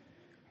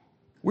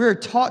 We are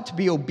taught to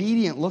be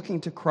obedient,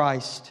 looking to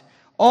Christ.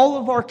 All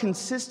of our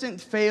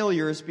consistent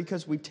failures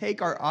because we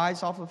take our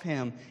eyes off of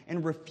Him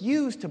and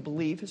refuse to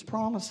believe His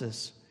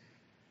promises.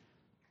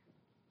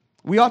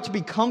 We ought to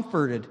be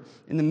comforted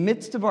in the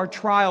midst of our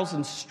trials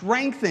and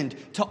strengthened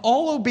to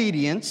all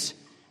obedience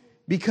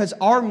because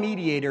our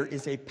mediator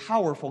is a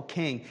powerful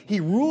king. He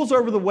rules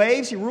over the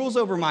waves. He rules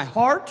over my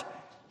heart.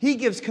 He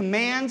gives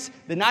commands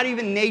that not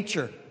even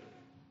nature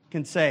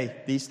can say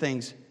these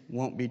things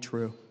won't be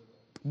true.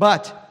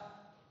 But,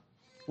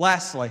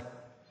 lastly,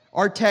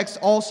 our text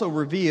also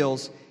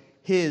reveals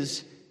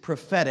His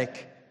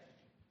prophetic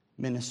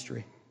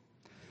ministry.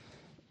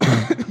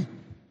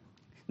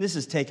 This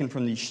is taken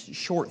from these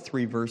short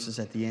 3 verses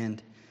at the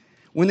end.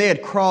 When they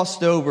had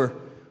crossed over,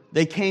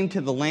 they came to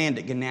the land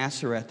at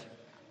Gennesaret.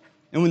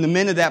 And when the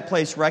men of that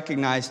place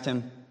recognized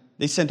Him,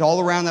 they sent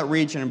all around that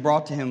region and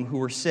brought to Him who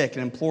were sick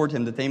and implored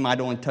Him that they might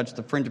only touch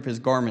the fringe of His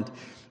garment.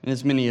 And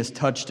as many as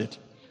touched it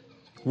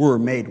were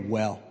made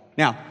well.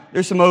 Now,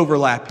 there's some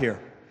overlap here.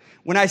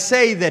 When I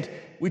say that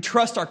we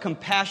trust our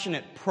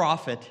compassionate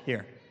prophet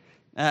here,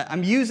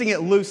 I'm using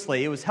it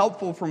loosely. It was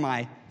helpful for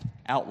my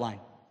outline,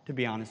 to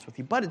be honest with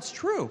you. But it's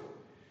true.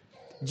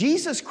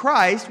 Jesus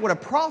Christ, what a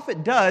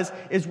prophet does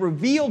is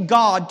reveal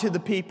God to the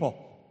people,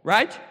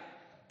 right?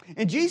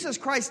 And Jesus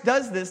Christ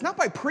does this not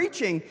by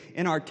preaching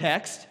in our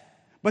text,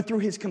 but through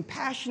His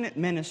compassionate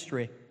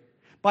ministry.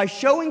 By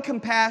showing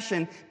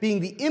compassion, being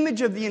the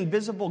image of the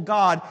invisible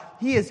God,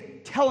 He is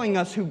telling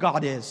us who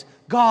God is.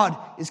 God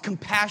is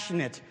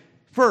compassionate.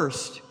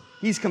 First,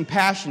 He's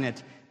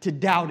compassionate to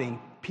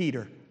doubting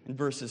Peter in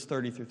verses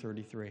 30 through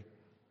 33.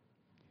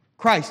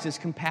 Christ is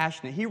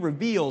compassionate. He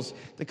reveals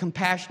the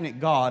compassionate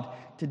God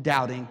to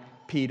doubting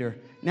Peter.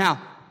 Now,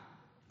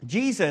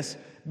 Jesus,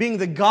 being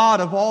the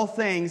God of all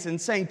things and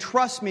saying,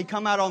 "Trust me,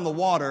 come out on the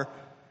water,"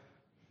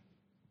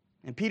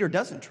 and Peter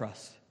doesn't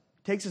trust,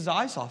 takes his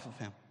eyes off of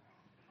Him.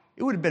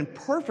 It would have been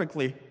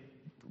perfectly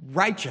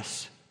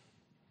righteous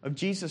of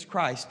Jesus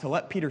Christ to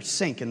let Peter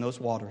sink in those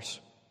waters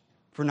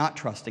for not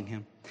trusting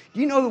Him. Do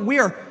you know that we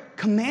are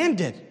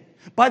commanded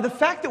by the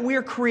fact that we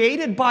are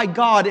created by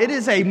God? It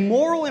is a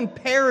moral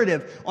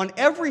imperative on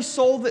every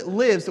soul that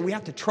lives that we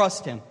have to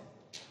trust Him.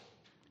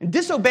 And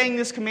disobeying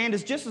this command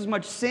is just as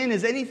much sin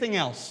as anything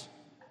else.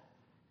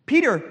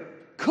 Peter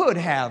could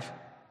have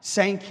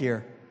sank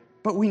here,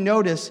 but we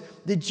notice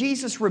that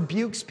Jesus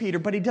rebukes Peter,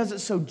 but He does it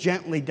so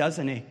gently,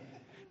 doesn't He?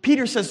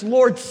 Peter says,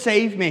 "Lord,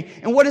 save me."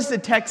 And what does the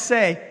text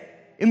say?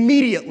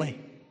 Immediately,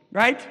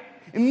 right?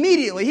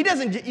 Immediately. He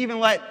doesn't even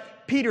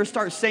let Peter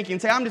start sinking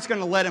and say, "I'm just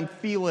going to let him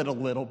feel it a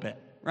little bit,"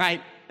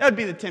 right? That would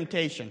be the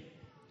temptation.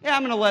 Yeah,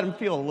 I'm going to let him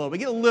feel a little bit,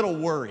 get a little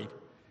worried.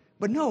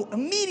 But no,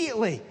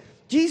 immediately,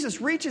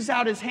 Jesus reaches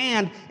out His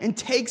hand and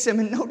takes him.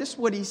 And notice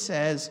what He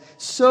says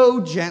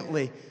so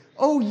gently.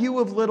 "Oh, you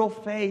of little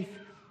faith,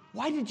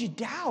 why did you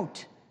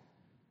doubt?"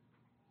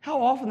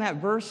 How often that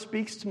verse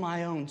speaks to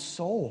my own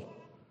soul.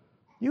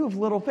 You of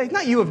little faith.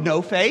 Not you of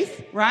no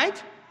faith,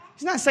 right?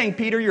 He's not saying,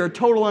 "Peter, you're a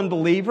total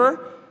unbeliever."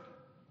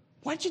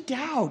 Why did you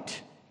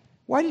doubt?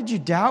 Why did you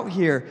doubt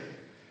here?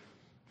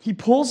 He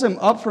pulls him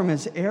up from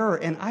his error,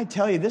 and I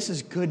tell you, this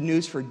is good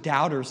news for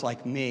doubters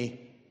like me,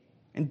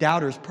 and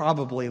doubters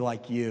probably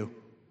like you.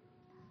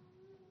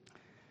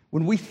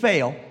 When we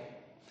fail,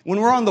 when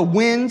we're on the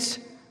winds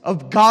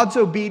of God's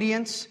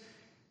obedience,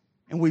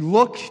 and we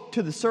look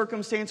to the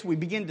circumstance, we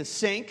begin to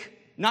sink,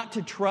 not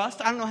to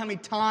trust. I don't know how many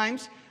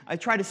times I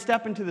try to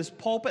step into this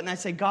pulpit and I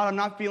say, "God, I'm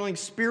not feeling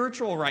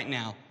spiritual right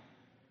now.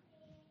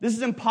 This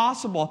is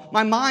impossible.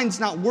 My mind's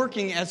not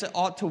working as it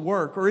ought to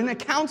work." Or in a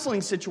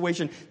counseling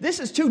situation, "This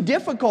is too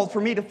difficult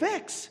for me to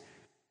fix."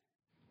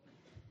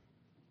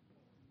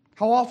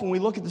 How often we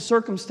look at the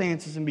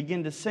circumstances and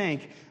begin to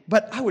sink.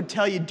 But I would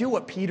tell you, do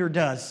what Peter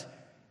does.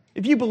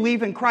 If you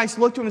believe in Christ,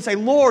 look to Him and say,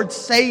 "Lord,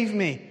 save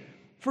me.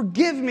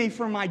 Forgive me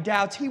for my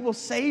doubts." He will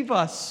save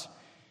us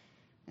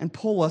and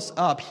pull us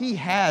up. He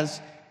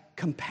has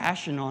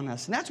compassion on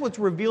us. And that's what's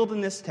revealed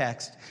in this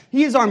text.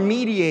 He is our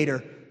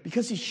mediator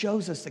because He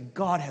shows us that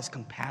God has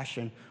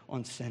compassion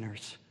on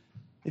sinners.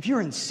 If you're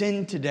in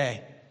sin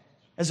today,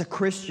 as a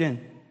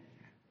Christian,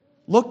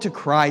 look to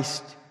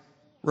Christ.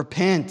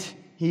 Repent.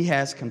 He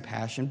has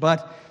compassion.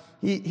 But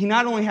He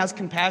not only has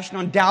compassion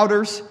on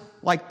doubters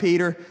like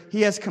Peter,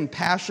 He has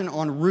compassion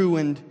on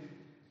ruined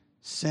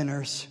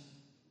sinners.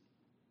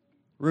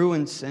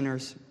 Ruined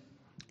sinners.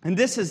 And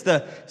this is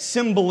the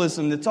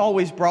symbolism that's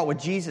always brought with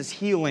Jesus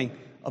healing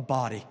a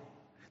body.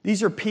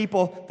 These are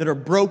people that are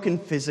broken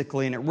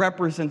physically, and it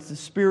represents the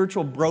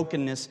spiritual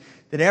brokenness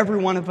that every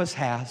one of us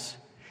has.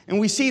 And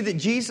we see that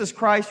Jesus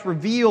Christ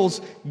reveals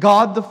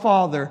God the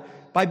Father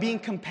by being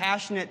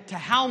compassionate to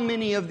how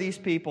many of these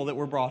people that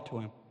were brought to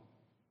Him?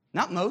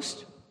 Not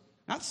most,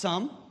 not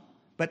some,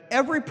 but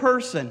every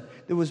person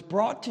that was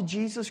brought to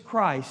Jesus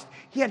Christ,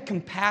 He had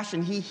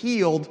compassion. He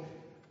healed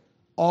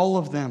all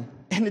of them.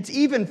 And it's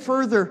even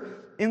further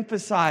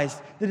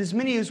emphasized that as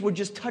many as would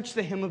just touch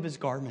the hem of his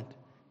garment,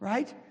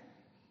 right?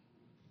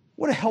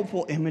 What a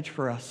helpful image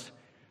for us.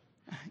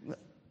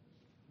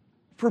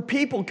 For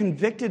people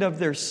convicted of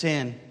their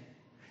sin,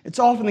 it's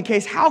often the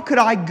case, how could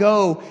I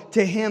go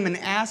to him and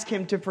ask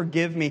him to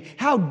forgive me?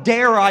 How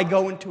dare I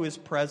go into his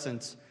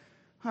presence?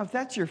 Well, if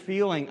that's your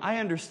feeling, I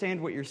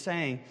understand what you're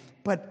saying.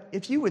 But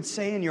if you would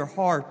say in your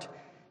heart,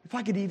 if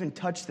I could even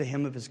touch the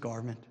hem of his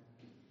garment,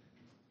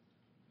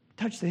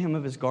 touch the hem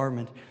of his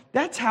garment.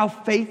 That's how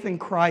faith in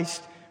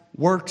Christ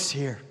works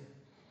here.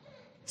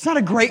 It's not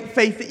a great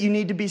faith that you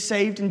need to be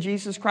saved in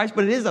Jesus Christ,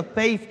 but it is a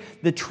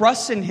faith that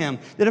trusts in him,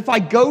 that if I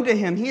go to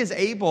him, he is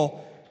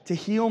able to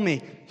heal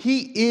me.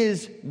 He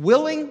is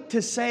willing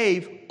to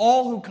save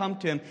all who come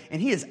to him, and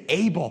he is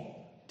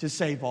able to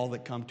save all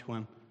that come to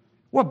him.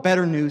 What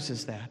better news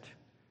is that?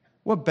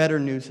 What better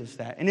news is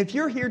that? And if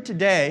you're here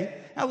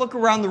today, I look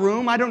around the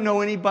room, I don't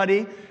know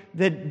anybody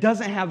that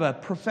doesn't have a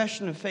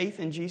profession of faith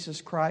in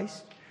Jesus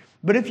Christ.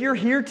 But if you're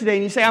here today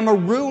and you say, I'm a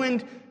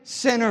ruined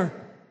sinner,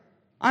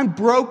 I'm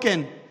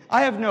broken,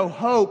 I have no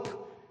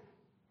hope,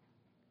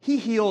 he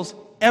heals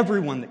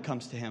everyone that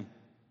comes to him.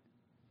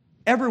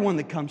 Everyone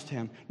that comes to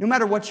him. No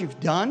matter what you've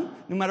done,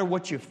 no matter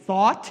what you've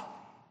thought,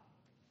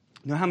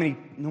 no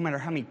matter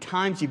how many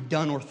times you've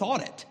done or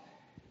thought it,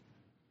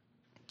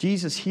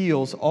 Jesus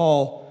heals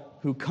all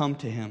who come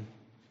to him.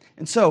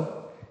 And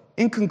so,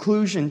 in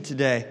conclusion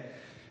today,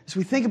 as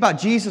we think about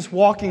Jesus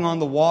walking on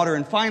the water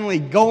and finally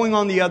going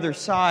on the other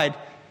side,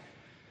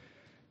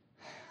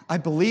 I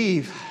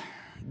believe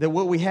that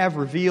what we have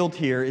revealed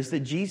here is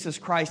that Jesus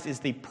Christ is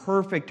the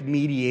perfect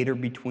mediator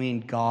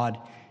between God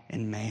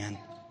and man.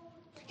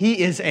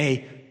 He is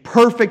a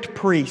perfect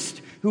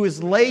priest who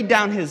has laid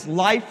down his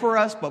life for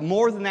us, but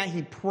more than that,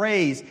 he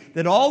prays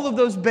that all of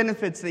those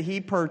benefits that he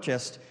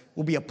purchased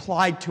will be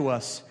applied to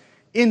us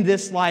in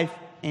this life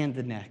and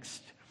the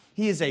next.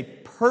 He is a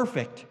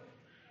perfect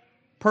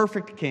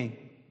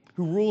king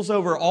who rules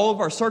over all of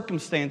our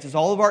circumstances,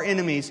 all of our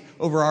enemies,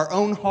 over our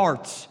own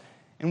hearts,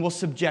 and will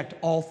subject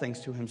all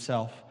things to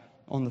himself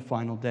on the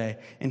final day.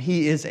 And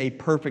he is a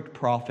perfect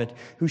prophet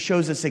who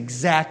shows us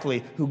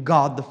exactly who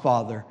God the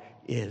Father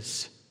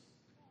is.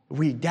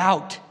 We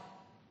doubt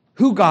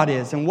who God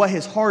is and what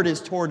his heart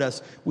is toward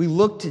us. We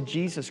look to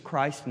Jesus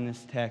Christ in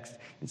this text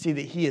and see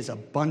that he is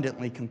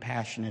abundantly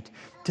compassionate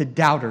to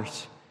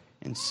doubters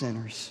and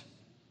sinners.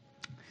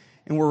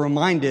 And we're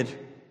reminded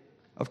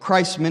of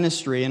Christ's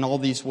ministry in all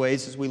these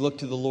ways as we look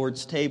to the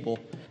Lord's table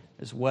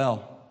as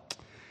well.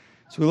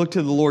 As we look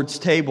to the Lord's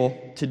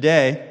table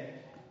today,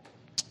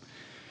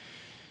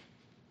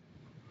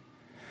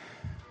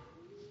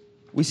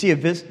 we see a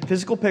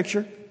physical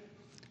picture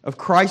of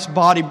Christ's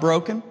body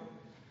broken.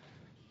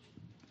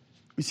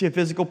 We see a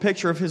physical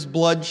picture of his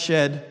blood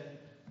shed.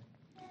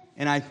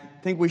 And I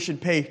think we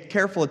should pay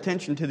careful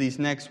attention to these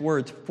next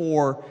words,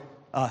 for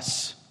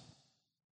us.